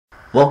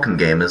Welcome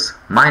gamers,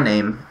 my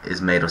name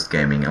is Mados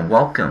Gaming and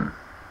welcome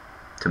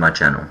to my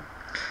channel.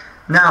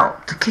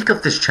 Now, to kick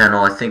off this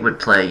channel, I think we'd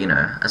play,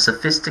 a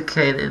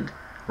sophisticated,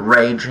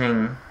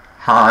 raging,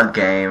 hard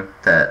game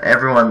that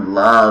everyone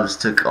loves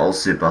to call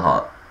Super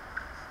Hot.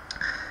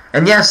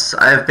 And yes,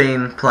 I've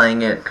been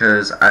playing it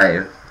because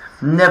I've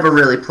never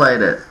really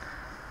played it.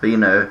 But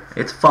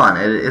it's fun,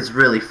 it's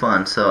really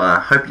fun, so I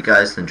hope you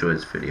guys enjoy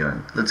this video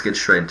and let's get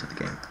straight into the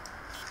game.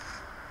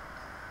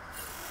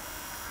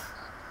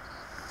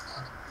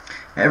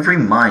 Every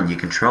mine you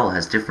control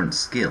has different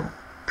skill.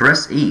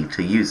 Press E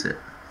to use it.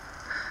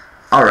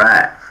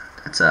 Alright,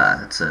 that's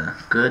a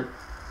good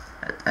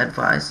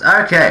advice.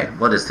 Okay,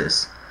 what is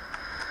this?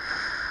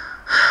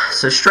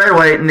 So straight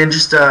away, Ninja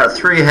Star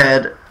 3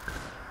 ahead.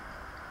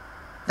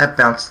 That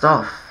bounced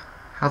off.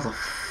 How the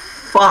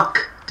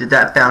fuck did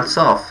that bounce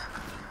off?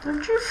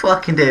 Don't you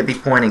fucking dare be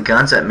pointing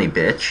guns at me,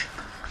 bitch.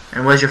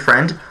 And where's your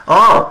friend?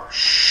 Oh,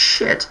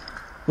 shit.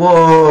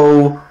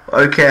 Whoa,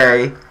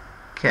 okay.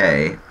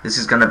 Okay, this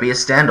is gonna be a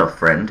standoff,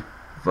 friend.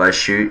 If I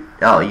shoot...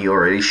 Oh, you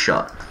already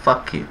shot.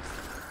 Fuck you.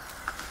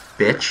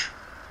 Bitch.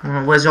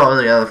 Where's all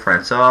the other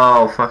friends?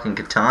 Oh, fucking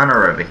Katana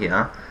over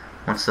here.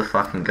 Wants to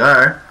fucking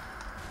go.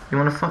 You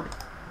wanna fuck... You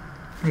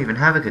don't even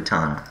have a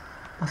Katana.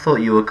 I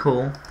thought you were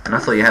cool. And I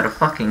thought you had a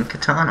fucking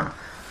Katana.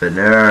 But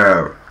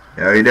no.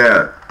 No, you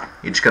don't.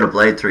 You just got a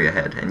blade through your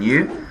head. And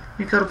you?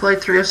 You got a blade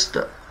through your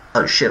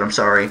Oh shit, I'm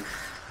sorry.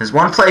 There's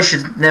one place you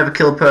should never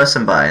kill a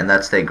person by, and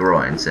that's their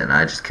groins, and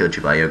I just killed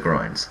you by your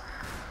groins.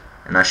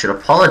 And I should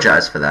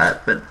apologize for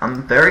that, but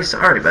I'm very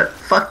sorry, but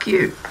fuck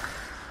you.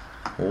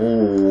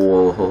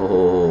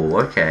 Oh,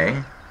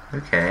 okay.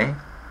 Okay.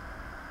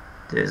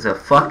 There's a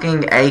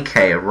fucking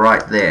AK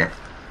right there.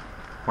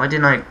 Why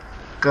didn't I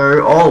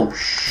go? Oh,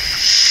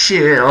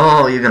 shit.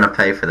 Oh, you're gonna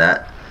pay for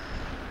that.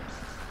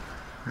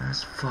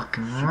 That's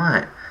fucking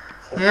right.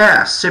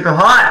 Yeah, super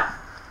hot.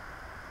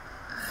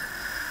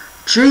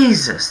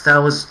 Jesus, that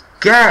was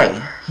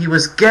gay. He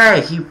was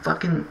gay. He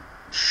fucking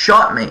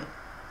shot me.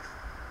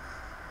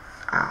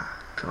 Ah,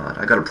 God,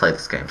 I gotta play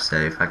this game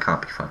safe. I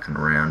can't be fucking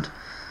around.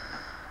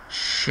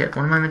 Shit,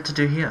 what am I meant to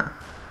do here?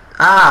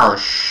 Oh,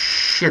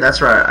 shit,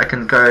 that's right. I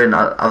can go in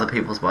other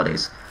people's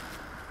bodies.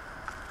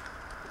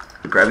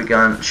 Grab your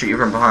gun, shoot you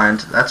from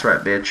behind. That's right,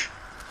 bitch.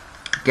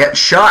 Get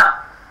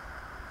shot!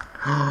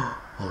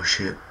 Oh,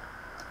 shit.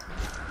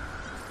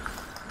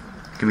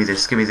 Give me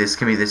this, give me this,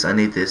 give me this. I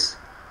need this.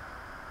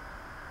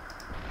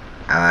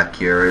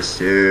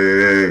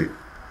 Accuracy.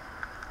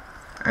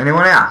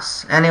 Anyone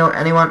else? Anyone?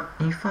 Are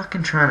you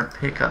fucking trying to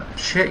pick up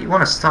shit? You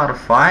want to start a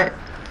fight?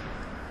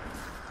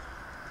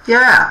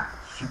 Yeah.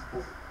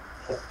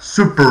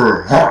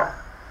 Super hot.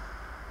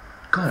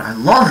 God, I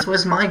love this.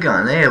 Where's my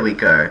gun? There we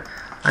go.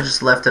 I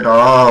just left it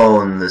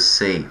all in the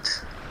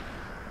seat.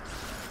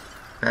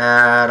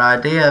 Bad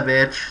idea,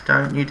 bitch.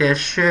 Don't you dare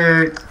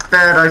shoot.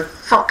 Bad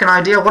fucking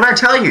idea. What'd I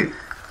tell you?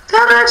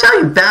 How did I tell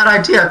you? Bad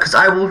idea, because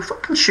I will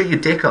fucking shoot your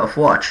dick off.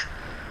 Watch.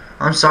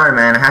 I'm sorry,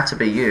 man. It had to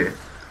be you.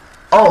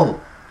 Oh,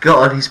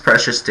 God, he's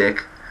precious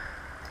dick.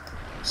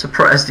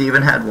 Surprised he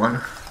even had one.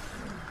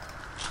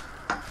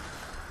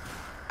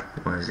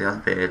 Where's the other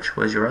bitch?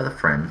 Where's your other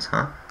friends,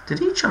 huh? Did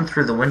he jump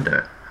through the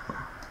window?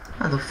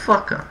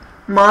 Motherfucker.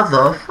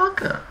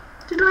 Motherfucker.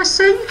 Did I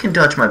say you can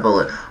dodge my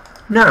bullet?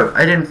 No,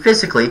 I didn't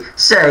physically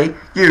say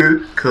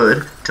you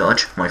could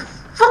dodge my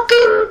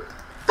fucking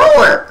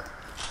bullet.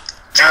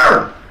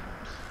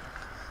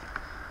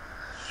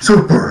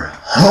 Super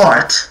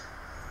hot.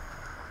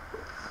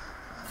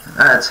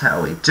 That's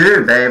how we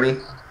do, baby.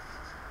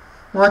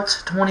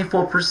 What?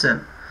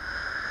 24%.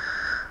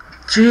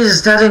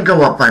 Jesus, that didn't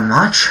go up by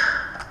much.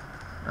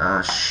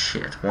 Oh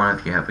shit, one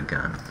of you have a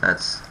gun.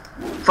 That's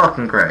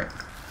fucking great.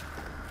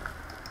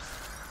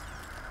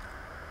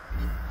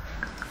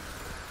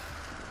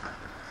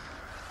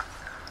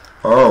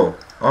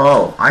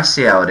 Oh, I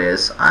see how it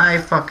is. I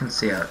fucking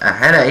see how... A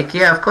headache?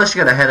 Yeah, of course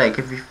you got a headache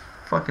if you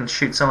fucking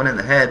shoot someone in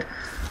the head.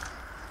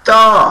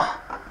 Oh!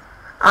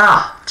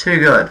 Ah, too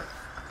good.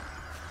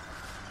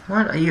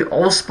 What are you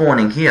all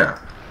spawning here?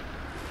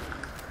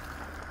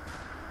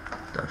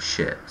 Oh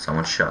shit,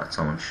 someone shot,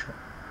 someone shot.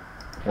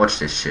 Watch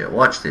this shit,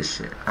 watch this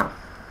shit. Oh,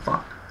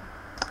 fuck.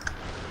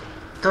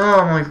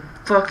 Oh my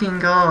fucking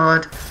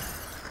god.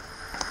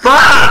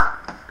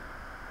 Fuck!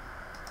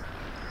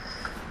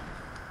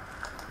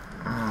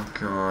 Oh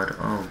god,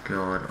 oh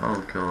god,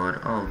 oh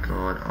god, oh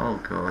god, oh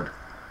god.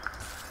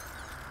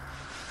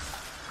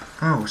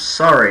 Oh,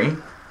 sorry.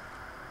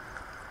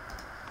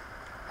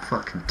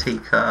 Fucking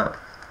teacup.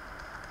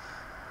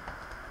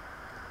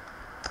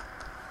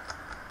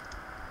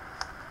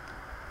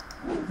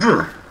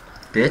 Ugh.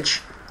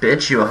 Bitch.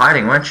 Bitch, you were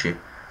hiding, weren't you?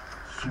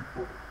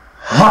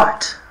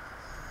 Hot!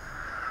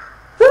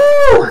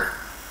 Woo!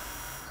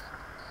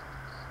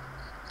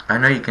 I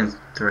know you can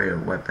throw your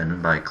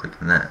weapon by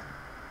clicking that.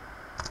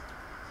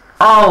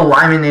 Oh,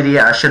 I'm an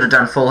idiot. I should have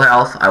done full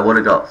health. I would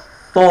have got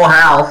full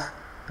health.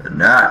 But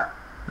no.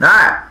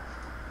 No!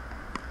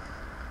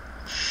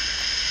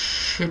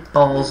 Shit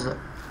balls.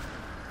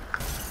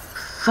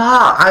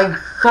 Fuck!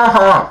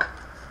 Fuck!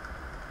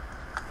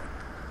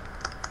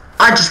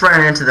 I just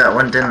ran into that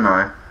one, didn't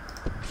I?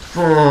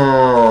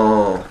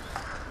 Oh.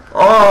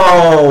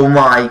 Oh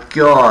my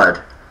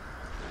god.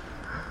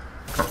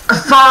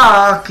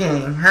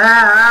 Fucking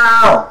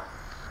hell!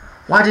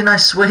 Why didn't I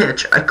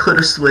switch? I could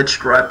have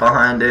switched right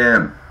behind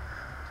him.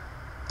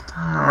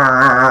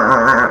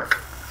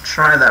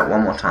 Try that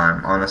one more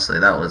time. Honestly,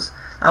 that was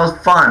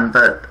fun,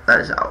 but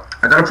I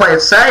gotta play it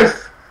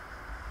safe.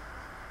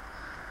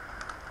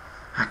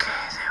 Okay,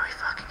 there we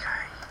fucking go.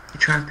 You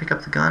trying to pick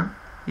up the gun?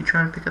 You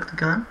trying to pick up the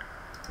gun?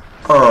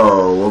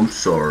 Oh, I'm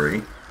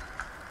sorry.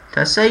 Did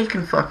I say you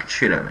can fucking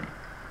shoot at me?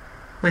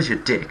 Where's your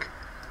dick?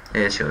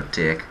 There's your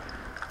dick.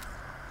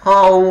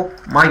 Oh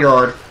my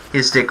god,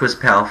 his dick was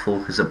powerful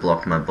because it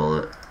blocked my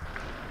bullet.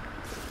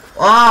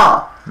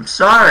 Oh, I'm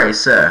sorry,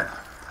 sir.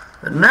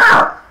 But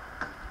no!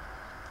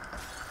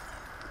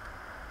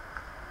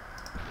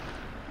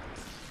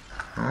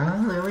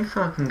 Oh, there we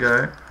fucking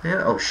go.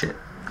 Yeah, oh shit.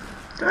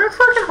 Don't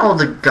fucking hold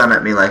the gun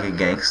at me like a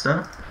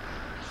gangster.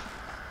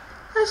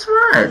 That's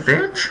right,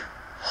 bitch.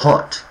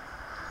 Hot.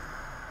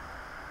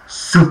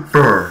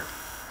 Super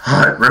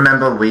hot.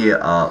 Remember, we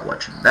are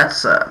watching.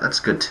 That's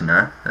good to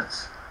know.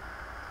 That's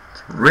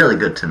really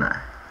good to know.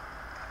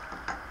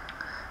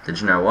 Did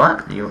you know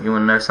what? You want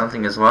to know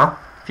something as well?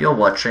 If you're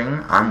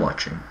watching, I'm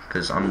watching.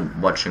 Because I'm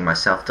watching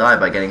myself die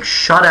by getting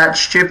shot at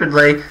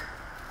stupidly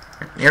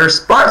and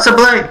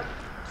irresponsibly.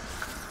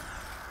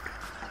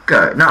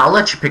 Go. No, I'll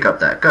let you pick up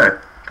that. Go.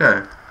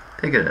 Go.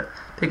 Pick it up.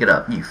 Pick it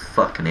up, you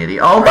fucking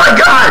idiot. Oh my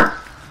god!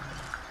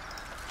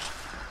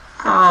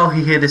 Oh,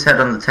 he hit his head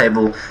on the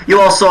table.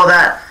 You all saw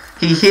that.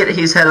 He hit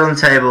his head on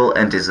the table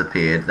and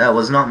disappeared. That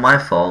was not my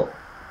fault.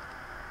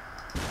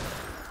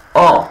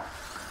 Oh,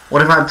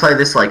 what if I play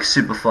this like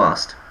super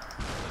fast?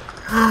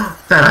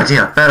 Bad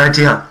idea, bad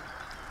idea.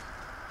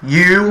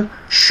 You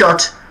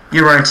shot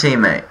your own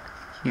teammate.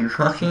 You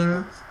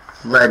fucking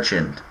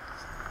legend.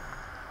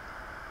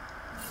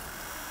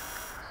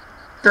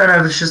 Don't know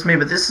if it's just me,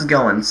 but this is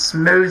going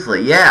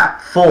smoothly. Yeah,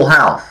 full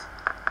health.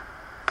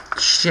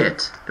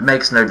 Shit, it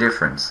makes no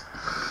difference.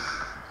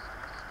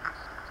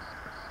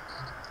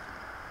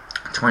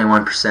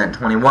 21%,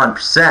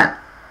 21%.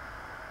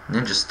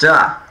 Ninja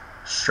Star.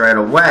 Straight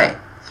away.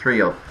 Through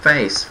your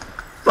face.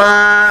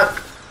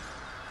 Fuck!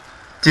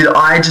 Did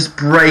I just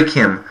break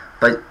him?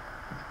 But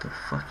what the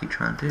fuck are you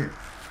trying to do?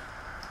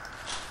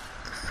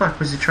 What the fuck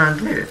was he trying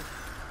to do?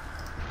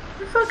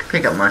 You fucking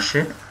pick up my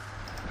shit.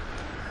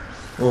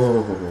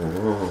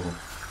 Oh.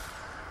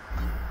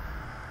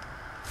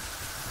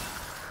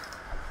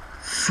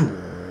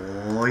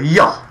 So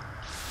yeah.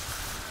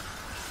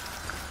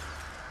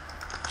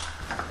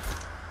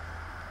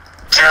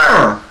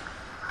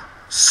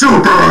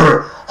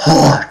 Super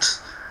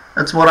hot.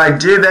 That's what I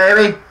do,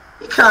 baby.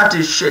 You can't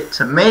do shit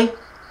to me.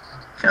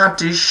 Can't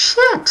do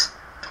shit.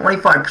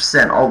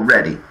 25%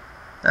 already.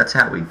 That's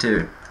how we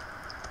do.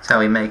 That's how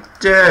we make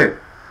do.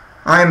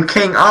 I am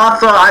King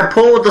Arthur. I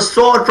pulled the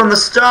sword from the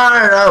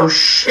stone. Oh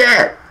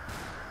shit.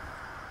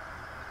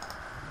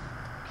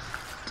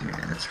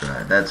 Yeah, that's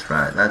right. That's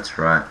right. That's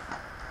right.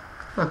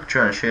 Look,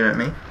 trying to shoot at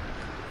me.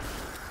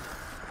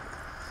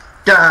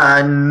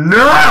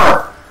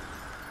 No!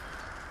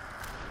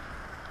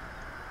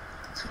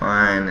 It's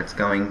fine. It's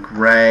going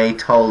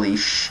great. Holy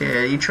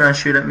shit. You trying to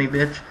shoot at me,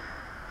 bitch?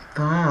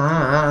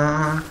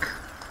 Fuck.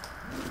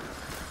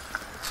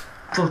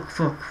 Fuck,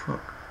 fuck,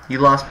 fuck. You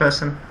last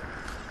person?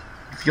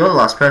 If you're the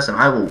last person,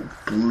 I will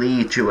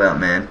bleed you out,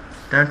 man.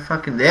 Don't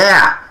fucking...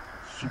 Yeah!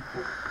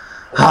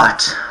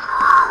 Hot.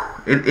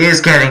 It is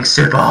getting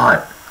super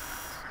hot.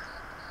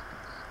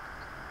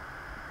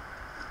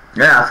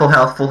 Yeah, full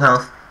health, full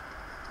health.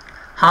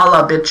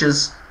 Holla,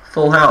 bitches.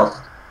 Full health.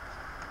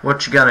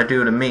 What you gonna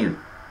do to me?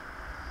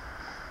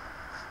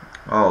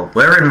 Oh,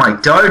 we're in my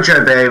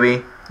dojo,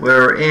 baby.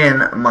 We're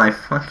in my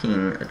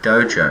fucking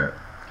dojo.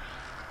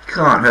 You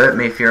can't hurt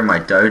me if you're in my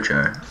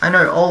dojo. I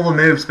know all the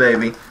moves,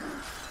 baby.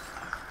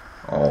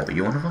 Oh,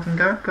 you wanna fucking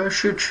go? Go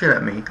shoot shit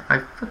at me. I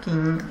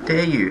fucking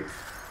dare you.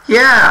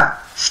 Yeah!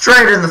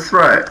 Straight in the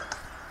throat.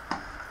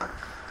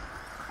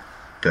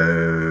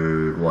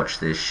 Dude, watch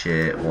this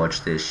shit.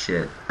 Watch this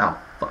shit. Oh,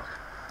 fuck.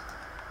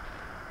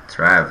 That's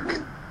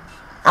right.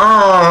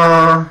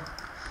 Oh!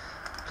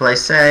 Play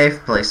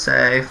safe, play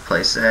safe,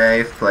 play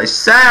safe, play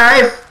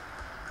safe!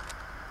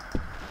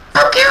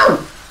 Fuck you!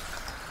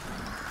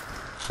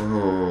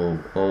 Oh,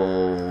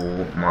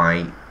 oh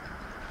my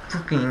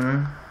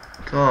fucking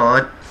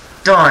god.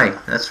 Die!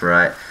 That's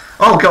right.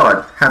 Oh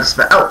god, how to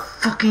spell. Oh,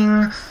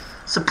 fucking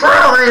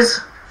surprise!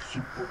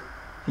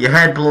 Your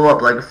head blew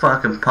up like a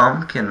fucking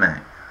pumpkin,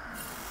 mate.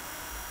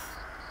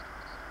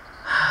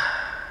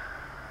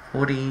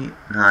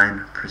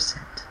 49%.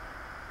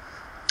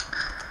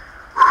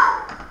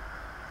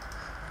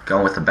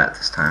 Going with the bat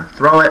this time.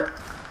 Throw it.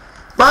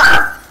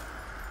 But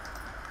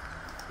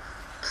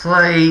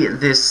play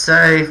this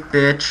safe,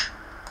 bitch.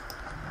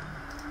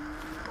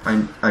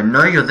 I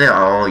know you're there.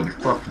 Oh, you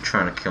fucking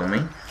trying to kill me.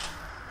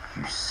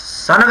 You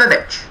son of a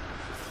bitch.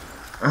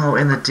 Oh,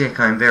 in the dick.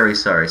 I'm very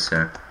sorry,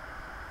 sir.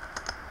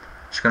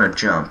 Just gonna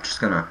jump.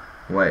 Just gonna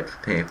wait for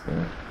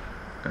people.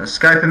 Gonna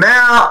scope him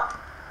out.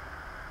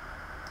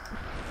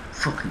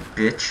 Fucking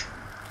bitch.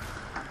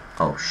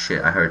 Oh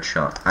shit, I heard a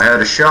shot. I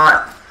heard a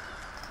shot.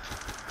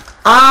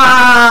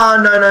 Ah,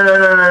 no, no, no,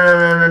 no,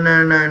 no, no,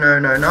 no, no, no,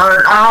 no,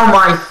 no. Oh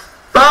my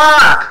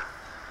fuck.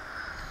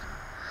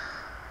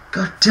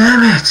 God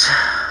damn it.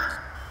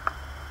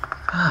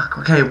 Fuck,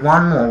 okay,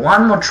 one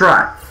more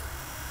try.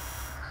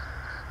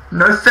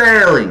 No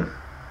failing.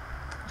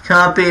 You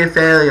can't be a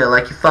failure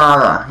like your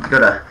father. You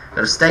gotta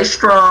stay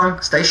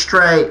strong, stay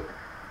straight.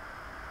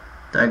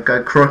 Don't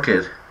go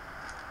crooked.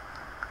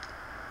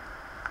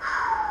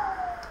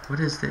 What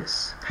is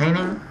this?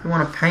 Painting? You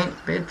wanna paint,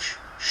 bitch?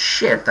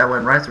 Shit, that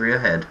went right through your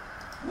head.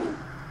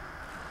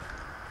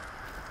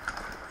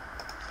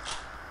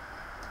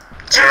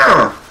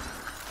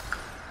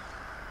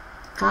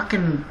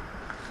 Fucking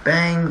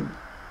bang.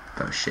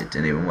 Oh shit,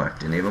 didn't even work,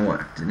 didn't even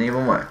work, didn't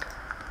even work.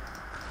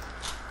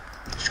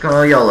 Just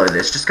gonna YOLO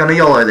this, just gonna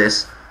YOLO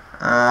this.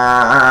 No,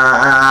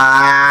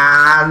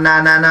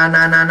 no, no, no,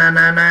 no, no, no,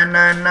 no,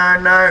 no, no,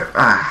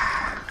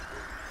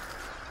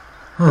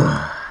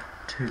 no.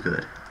 Too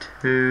good.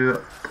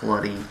 Too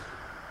bloody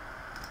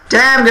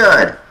damn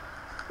good.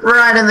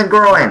 Right in the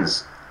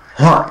groins.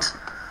 Hot.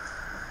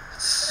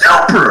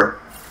 Super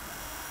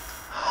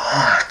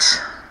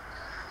hot.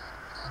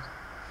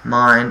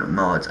 Mind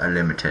mods are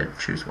limited.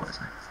 Choose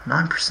wisely.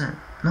 9%.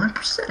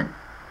 9%.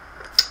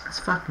 That's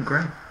fucking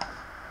great.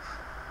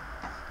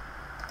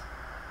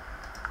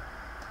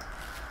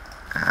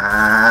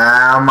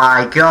 Oh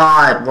my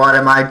god, what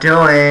am I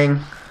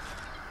doing?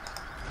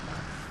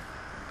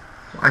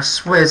 I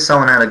swear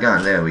someone had a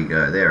gun. There we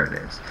go. There it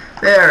is.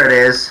 There it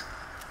is.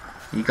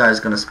 You guys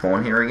gonna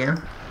spawn here again?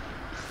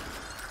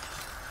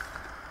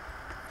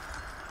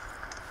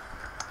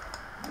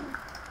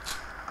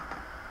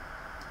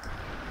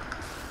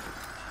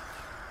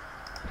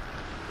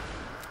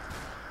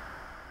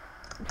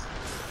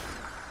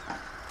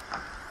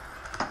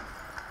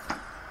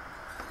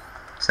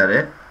 Is that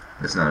it?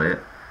 That's not it.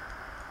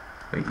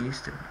 Wait, you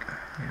still go.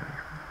 There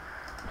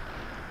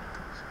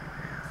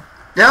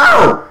we go.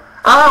 No!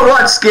 Oh,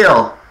 what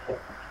skill?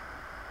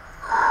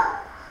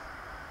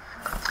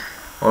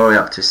 What are we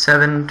up to?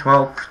 7,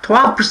 12,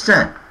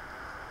 12%.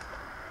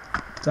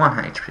 1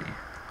 HP.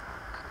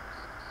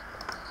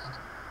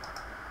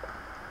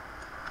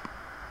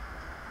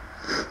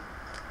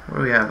 What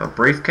do we have? A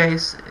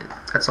briefcase?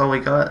 That's all we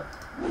got?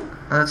 No,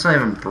 that's not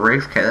even a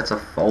briefcase, that's a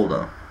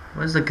folder.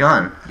 Where's the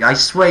gun? I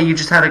swear you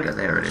just had a gun.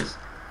 There it is.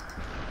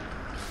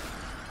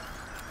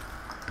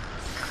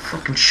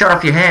 Fucking shut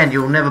off your hand,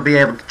 you'll never be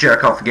able to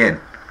jerk off again.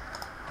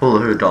 Hula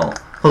hoo doll.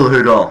 Hula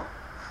hoo doll.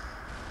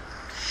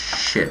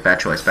 Shit, bad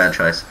choice, bad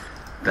choice.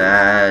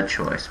 Bad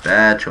choice,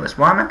 bad choice.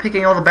 Why am I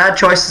picking all the bad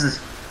choices?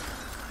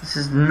 This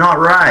is not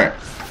right.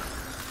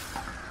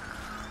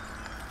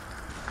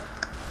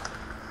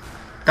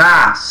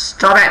 Ah,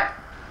 stop it!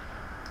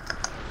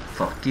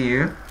 Fuck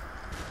you.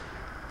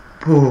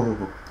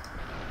 Boo.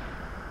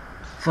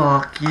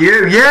 Fuck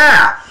you,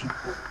 yeah!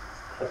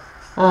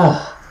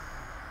 Oh.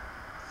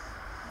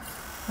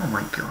 Oh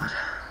my god.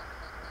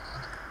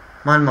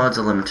 Mind mods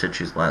are limited,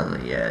 choose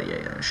wisely.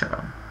 Yeah, shut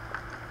up.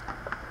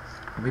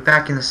 Are we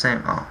back in the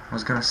same... Oh, I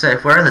was gonna say,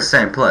 if we're in the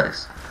same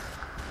place.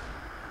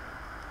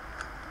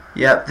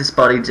 Yep, this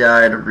body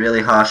died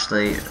really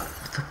harshly.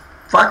 The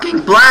fucking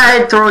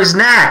blade through his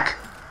neck!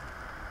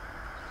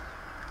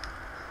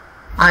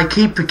 I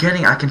keep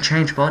forgetting I can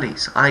change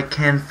bodies. I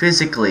can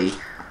physically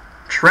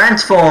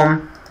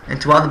transform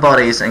into other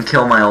bodies and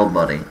kill my old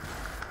body.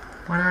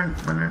 Why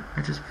don't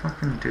I just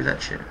fucking do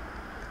that shit?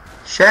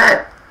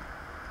 Shit!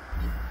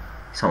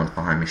 Someone's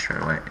behind me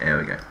straight away. There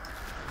we go.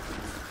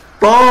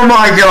 Oh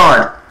my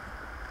god!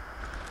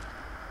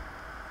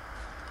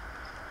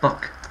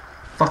 Fuck.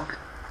 Fuck.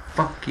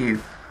 Fuck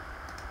you.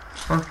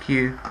 Fuck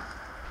you.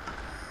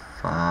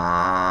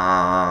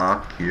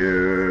 Fuck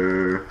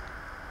you.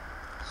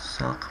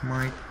 Suck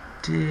my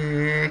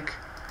dick.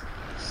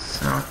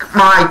 Suck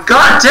my...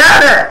 God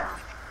damn it!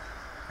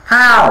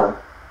 How?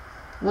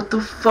 What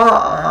the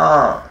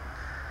fuck?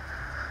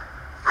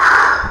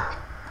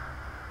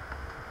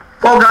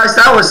 Well guys,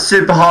 that was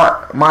super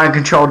hot, mind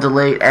control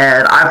delete,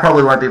 and I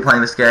probably won't be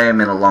playing this game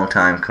in a long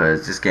time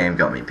because this game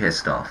got me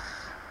pissed off.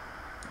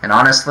 And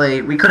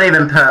honestly, we couldn't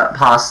even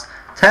pass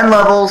 10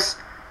 levels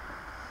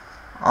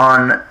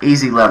on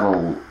easy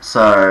level,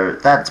 so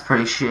that's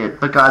pretty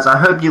shit. But guys, I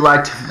hope you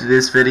liked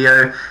this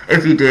video.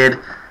 If you did,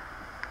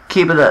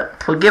 give it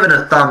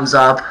a thumbs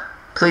up.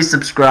 Please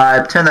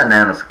subscribe, turn that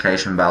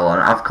notification bell on.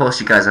 Of course,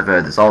 you guys have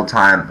heard this all the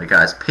time, but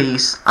guys,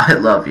 peace. I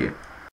love you.